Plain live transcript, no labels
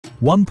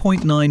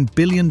$1.9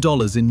 billion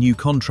in new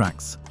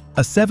contracts,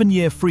 a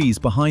 7-year freeze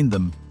behind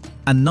them,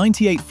 and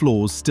 98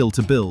 floors still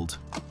to build.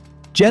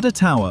 Jeddah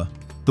Tower,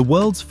 the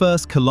world's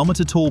first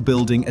kilometer-tall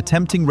building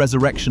attempting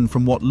resurrection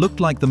from what looked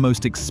like the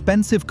most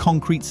expensive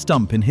concrete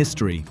stump in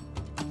history.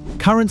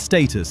 Current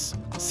status,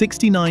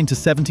 69 to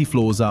 70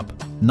 floors up,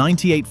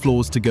 98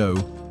 floors to go,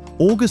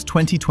 August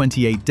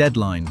 2028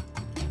 deadline.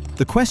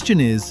 The question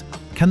is,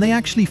 can they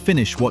actually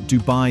finish what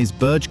Dubai's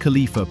Burj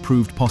Khalifa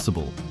proved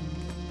possible?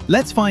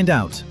 Let's find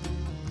out.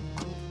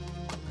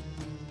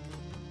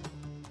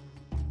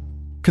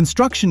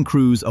 Construction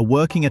crews are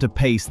working at a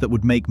pace that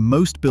would make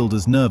most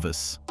builders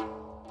nervous.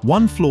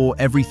 One floor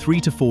every 3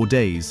 to 4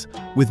 days,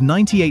 with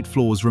 98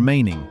 floors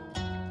remaining.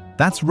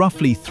 That's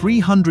roughly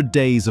 300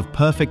 days of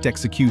perfect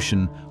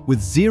execution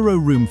with zero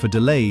room for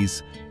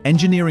delays,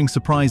 engineering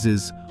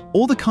surprises,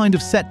 or the kind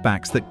of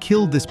setbacks that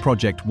killed this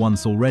project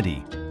once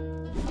already.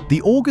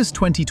 The August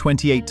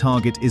 2028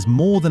 target is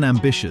more than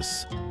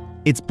ambitious.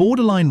 It's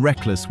borderline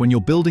reckless when you're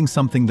building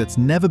something that's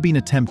never been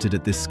attempted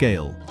at this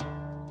scale.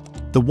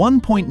 The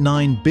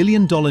 $1.9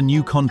 billion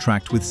new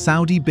contract with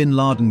Saudi Bin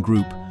Laden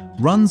Group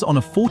runs on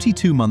a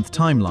 42-month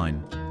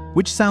timeline,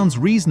 which sounds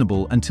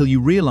reasonable until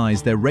you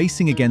realize they're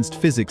racing against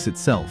physics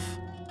itself.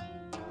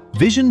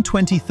 Vision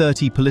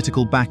 2030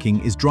 political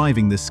backing is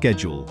driving this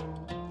schedule.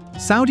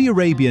 Saudi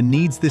Arabia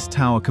needs this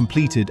tower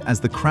completed as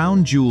the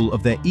crown jewel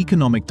of their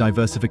economic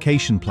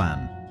diversification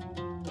plan.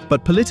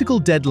 But political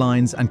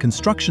deadlines and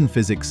construction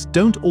physics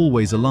don't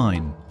always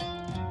align.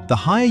 The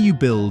higher you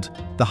build,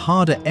 the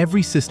harder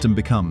every system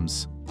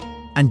becomes.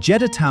 And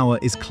Jeddah Tower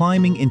is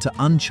climbing into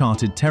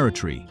uncharted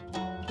territory.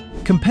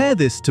 Compare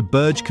this to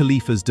Burj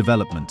Khalifa's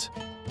development.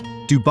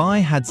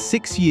 Dubai had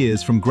 6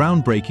 years from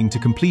groundbreaking to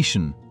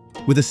completion,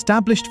 with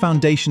established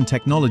foundation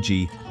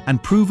technology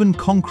and proven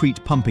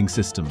concrete pumping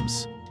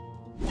systems.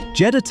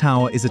 Jeddah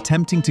Tower is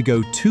attempting to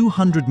go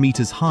 200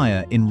 meters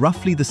higher in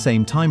roughly the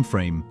same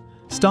timeframe,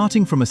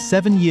 starting from a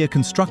 7-year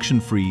construction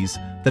freeze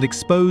that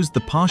exposed the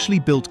partially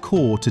built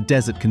core to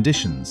desert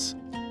conditions.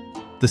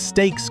 The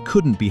stakes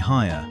couldn't be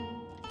higher.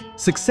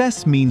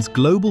 Success means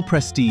global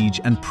prestige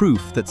and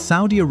proof that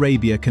Saudi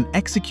Arabia can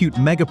execute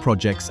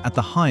megaprojects at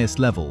the highest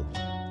level.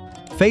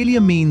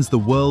 Failure means the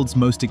world's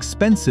most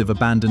expensive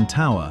abandoned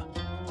tower,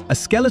 a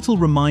skeletal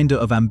reminder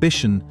of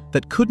ambition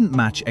that couldn't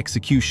match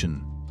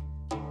execution.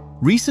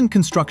 Recent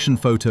construction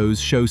photos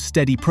show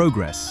steady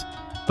progress,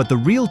 but the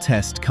real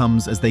test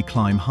comes as they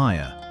climb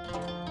higher.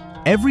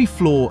 Every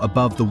floor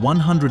above the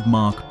 100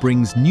 mark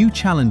brings new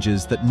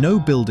challenges that no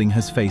building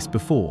has faced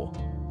before.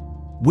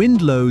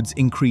 Wind loads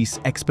increase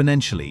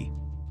exponentially.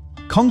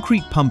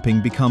 Concrete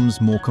pumping becomes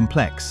more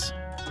complex.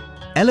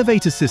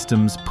 Elevator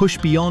systems push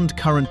beyond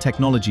current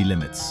technology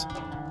limits.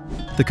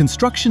 The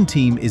construction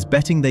team is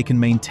betting they can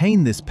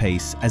maintain this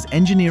pace as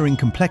engineering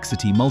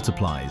complexity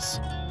multiplies.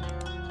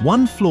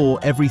 One floor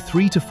every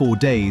 3 to 4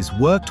 days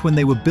worked when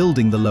they were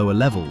building the lower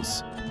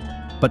levels.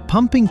 But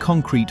pumping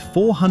concrete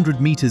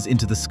 400 meters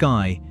into the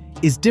sky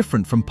is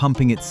different from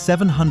pumping it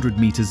 700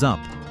 meters up.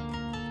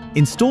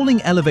 Installing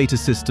elevator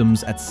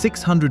systems at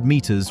 600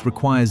 meters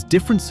requires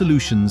different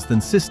solutions than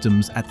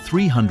systems at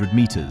 300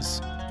 meters.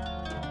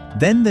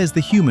 Then there's the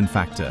human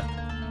factor.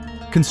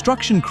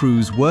 Construction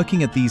crews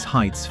working at these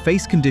heights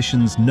face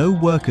conditions no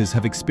workers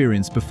have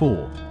experienced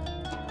before.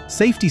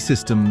 Safety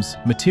systems,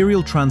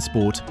 material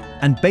transport,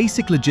 and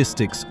basic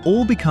logistics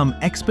all become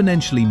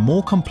exponentially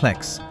more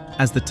complex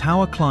as the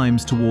tower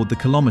climbs toward the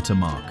kilometer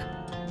mark.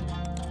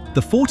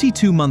 The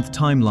 42-month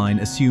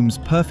timeline assumes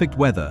perfect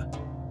weather,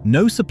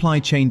 no supply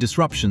chain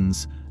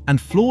disruptions, and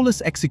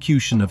flawless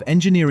execution of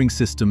engineering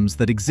systems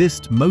that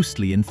exist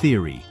mostly in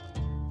theory.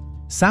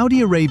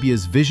 Saudi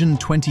Arabia's Vision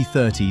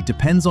 2030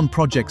 depends on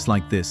projects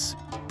like this,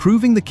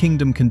 proving the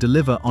kingdom can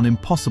deliver on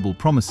impossible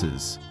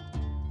promises.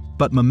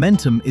 But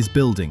momentum is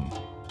building.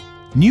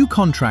 New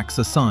contracts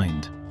are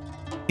signed.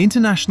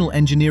 International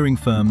engineering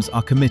firms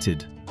are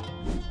committed.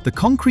 The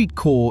concrete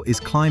core is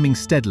climbing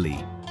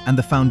steadily, and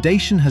the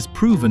foundation has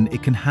proven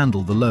it can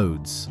handle the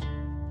loads.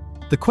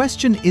 The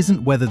question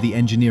isn't whether the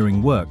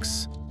engineering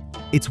works,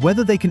 it's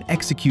whether they can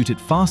execute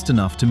it fast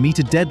enough to meet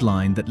a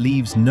deadline that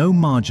leaves no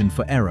margin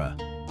for error.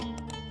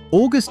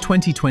 August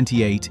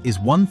 2028 is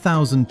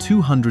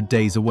 1,200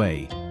 days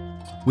away.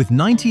 With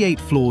 98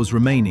 floors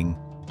remaining,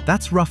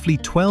 that's roughly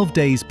 12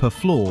 days per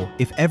floor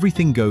if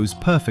everything goes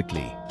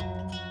perfectly.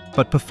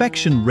 But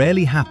perfection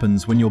rarely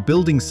happens when you're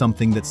building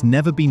something that's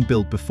never been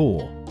built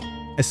before,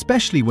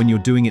 especially when you're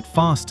doing it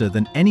faster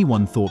than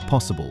anyone thought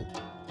possible.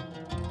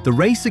 The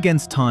race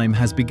against time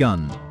has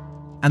begun,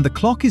 and the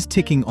clock is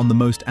ticking on the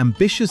most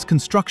ambitious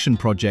construction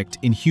project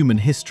in human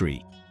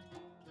history.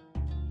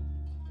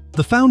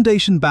 The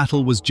foundation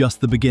battle was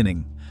just the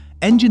beginning.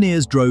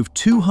 Engineers drove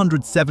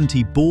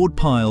 270 board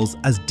piles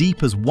as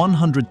deep as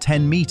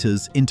 110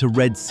 meters into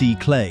Red Sea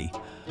clay,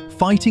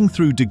 fighting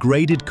through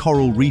degraded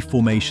coral reef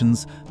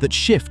formations that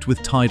shift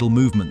with tidal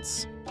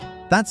movements.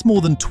 That's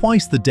more than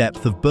twice the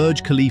depth of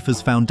Burj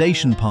Khalifa's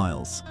foundation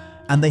piles,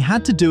 and they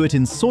had to do it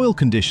in soil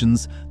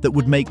conditions that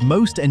would make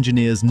most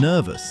engineers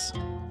nervous.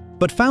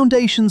 But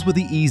foundations were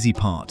the easy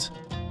part.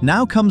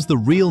 Now comes the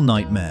real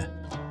nightmare: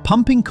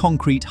 pumping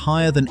concrete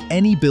higher than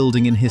any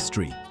building in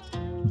history.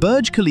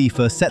 Burj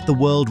Khalifa set the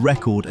world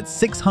record at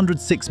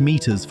 606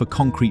 meters for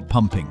concrete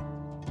pumping.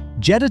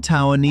 Jeddah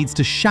Tower needs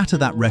to shatter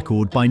that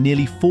record by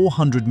nearly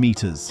 400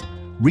 meters,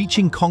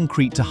 reaching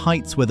concrete to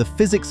heights where the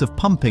physics of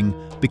pumping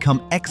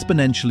become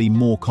exponentially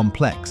more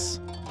complex.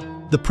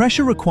 The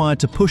pressure required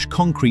to push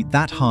concrete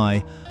that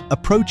high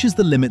approaches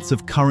the limits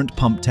of current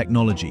pump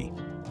technology.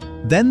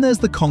 Then there's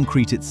the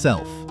concrete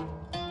itself.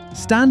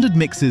 Standard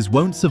mixes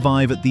won't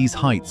survive at these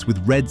heights with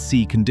Red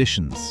Sea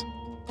conditions.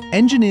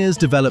 Engineers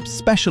developed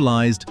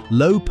specialized,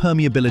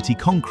 low-permeability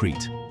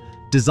concrete,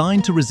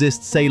 designed to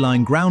resist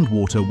saline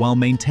groundwater while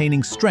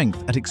maintaining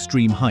strength at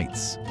extreme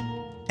heights.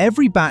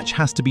 Every batch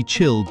has to be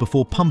chilled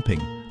before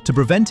pumping to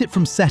prevent it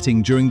from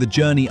setting during the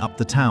journey up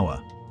the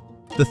tower.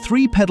 The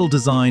three-pedal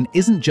design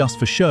isn't just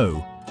for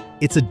show,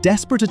 it's a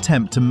desperate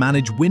attempt to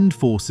manage wind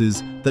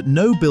forces that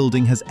no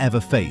building has ever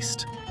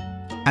faced.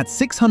 At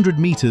 600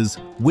 meters,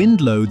 wind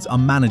loads are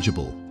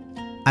manageable.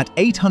 At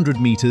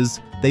 800 meters,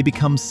 they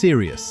become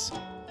serious.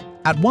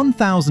 At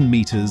 1,000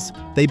 meters,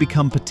 they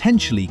become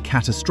potentially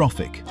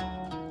catastrophic.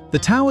 The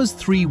tower's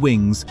three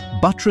wings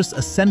buttress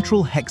a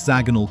central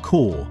hexagonal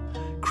core,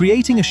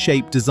 creating a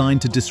shape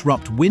designed to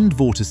disrupt wind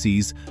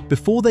vortices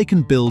before they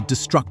can build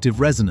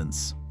destructive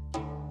resonance.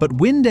 But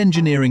wind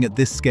engineering at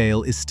this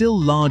scale is still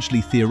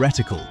largely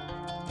theoretical.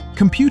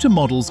 Computer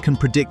models can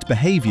predict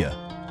behavior,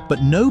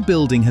 but no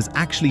building has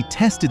actually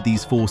tested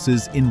these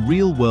forces in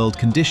real-world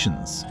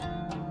conditions.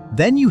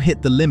 Then you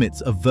hit the limits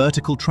of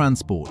vertical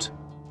transport.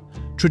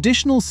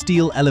 Traditional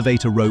steel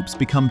elevator ropes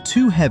become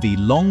too heavy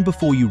long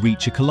before you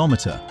reach a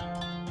kilometer.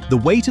 The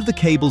weight of the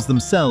cables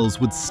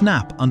themselves would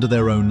snap under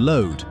their own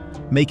load,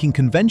 making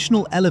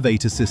conventional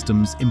elevator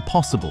systems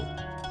impossible.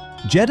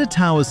 Jeddah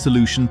Tower's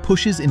solution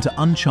pushes into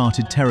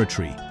uncharted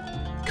territory: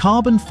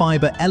 carbon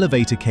fiber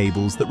elevator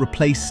cables that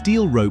replace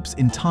steel ropes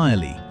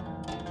entirely.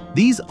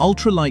 These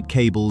ultralight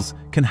cables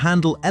can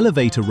handle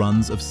elevator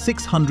runs of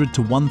 600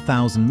 to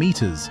 1,000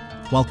 meters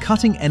while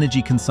cutting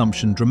energy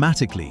consumption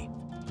dramatically.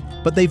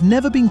 But they've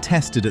never been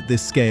tested at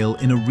this scale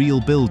in a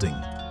real building.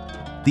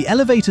 The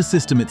elevator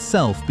system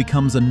itself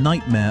becomes a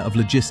nightmare of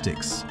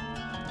logistics.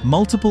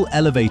 Multiple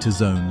elevator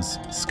zones,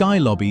 sky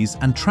lobbies,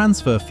 and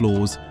transfer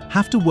floors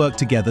have to work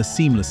together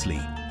seamlessly.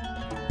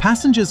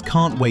 Passengers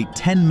can't wait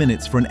 10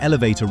 minutes for an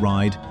elevator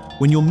ride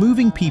when you're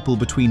moving people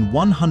between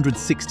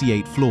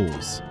 168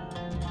 floors.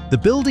 The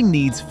building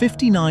needs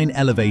 59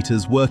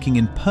 elevators working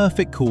in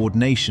perfect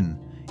coordination,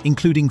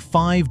 including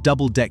 5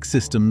 double-deck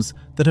systems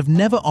that have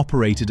never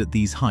operated at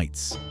these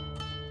heights.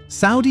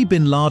 Saudi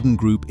Bin Laden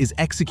Group is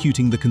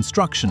executing the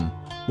construction,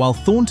 while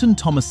Thornton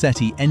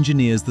Tomasetti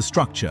engineers the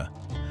structure.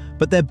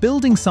 But they're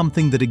building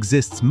something that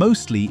exists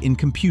mostly in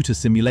computer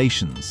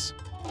simulations.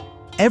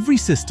 Every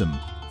system,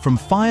 from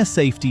fire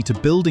safety to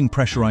building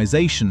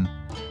pressurization,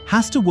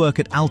 has to work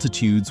at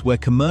altitudes where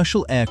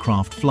commercial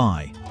aircraft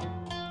fly.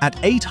 At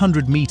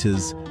 800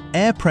 meters,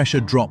 air pressure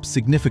drops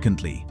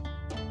significantly.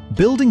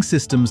 Building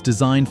systems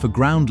designed for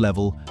ground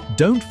level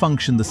don't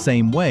function the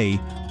same way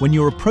when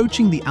you're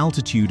approaching the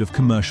altitude of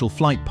commercial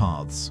flight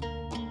paths.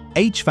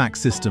 HVAC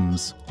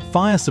systems,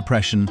 fire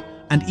suppression,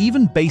 and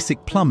even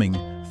basic plumbing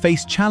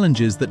face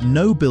challenges that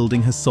no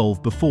building has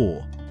solved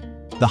before.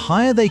 The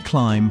higher they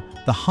climb,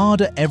 the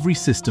harder every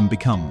system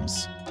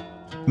becomes.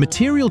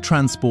 Material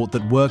transport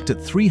that worked at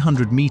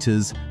 300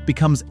 meters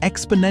becomes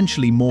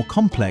exponentially more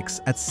complex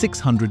at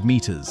 600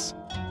 meters.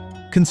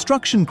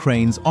 Construction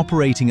cranes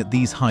operating at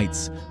these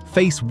heights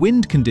face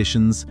wind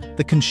conditions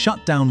that can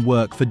shut down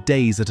work for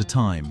days at a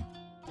time.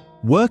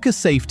 Worker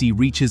safety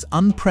reaches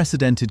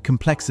unprecedented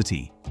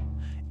complexity.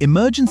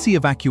 Emergency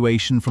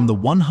evacuation from the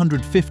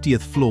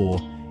 150th floor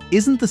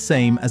isn't the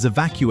same as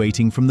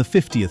evacuating from the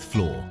 50th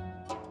floor.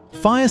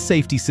 Fire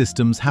safety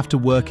systems have to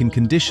work in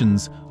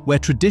conditions where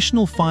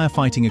traditional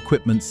firefighting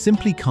equipment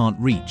simply can't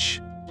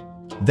reach.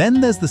 Then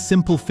there's the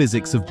simple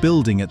physics of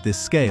building at this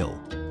scale.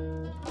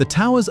 The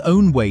tower's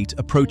own weight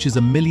approaches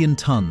 1 million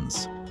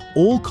tons,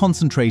 all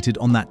concentrated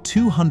on that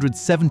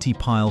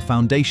 270-pile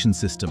foundation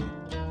system.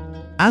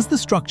 As the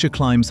structure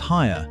climbs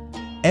higher,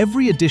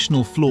 every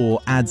additional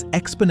floor adds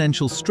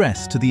exponential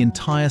stress to the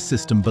entire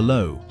system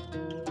below.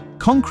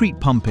 Concrete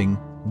pumping,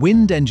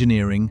 wind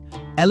engineering,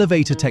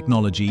 elevator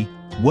technology,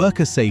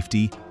 worker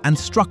safety, and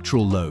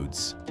structural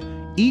loads.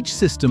 Each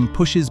system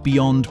pushes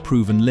beyond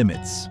proven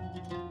limits.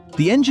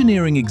 The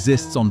engineering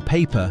exists on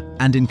paper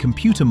and in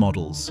computer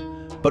models,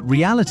 but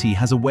reality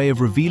has a way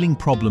of revealing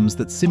problems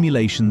that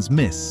simulations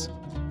miss.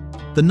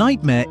 The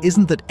nightmare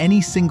isn't that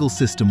any single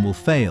system will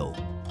fail.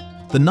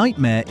 The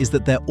nightmare is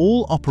that they're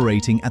all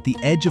operating at the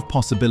edge of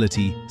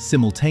possibility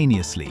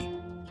simultaneously.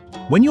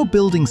 When you're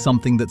building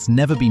something that's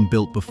never been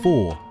built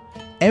before,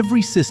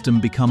 every system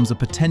becomes a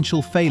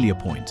potential failure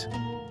point.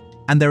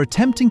 And they're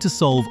attempting to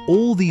solve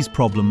all these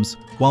problems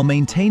while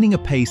maintaining a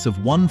pace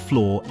of 1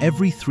 floor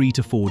every 3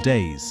 to 4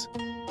 days.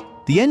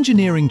 The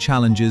engineering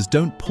challenges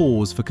don't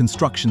pause for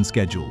construction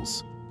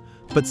schedules.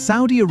 But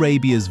Saudi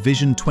Arabia's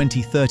Vision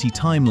 2030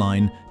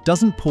 timeline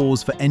doesn't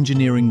pause for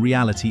engineering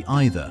reality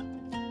either.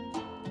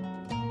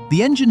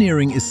 The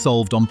engineering is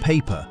solved on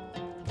paper,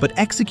 but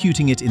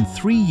executing it in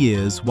 3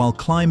 years while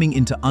climbing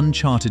into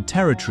uncharted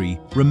territory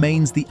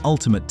remains the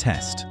ultimate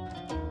test.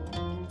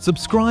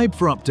 Subscribe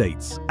for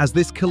updates as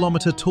this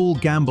kilometer-tall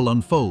gamble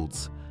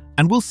unfolds,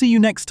 and we'll see you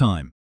next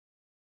time.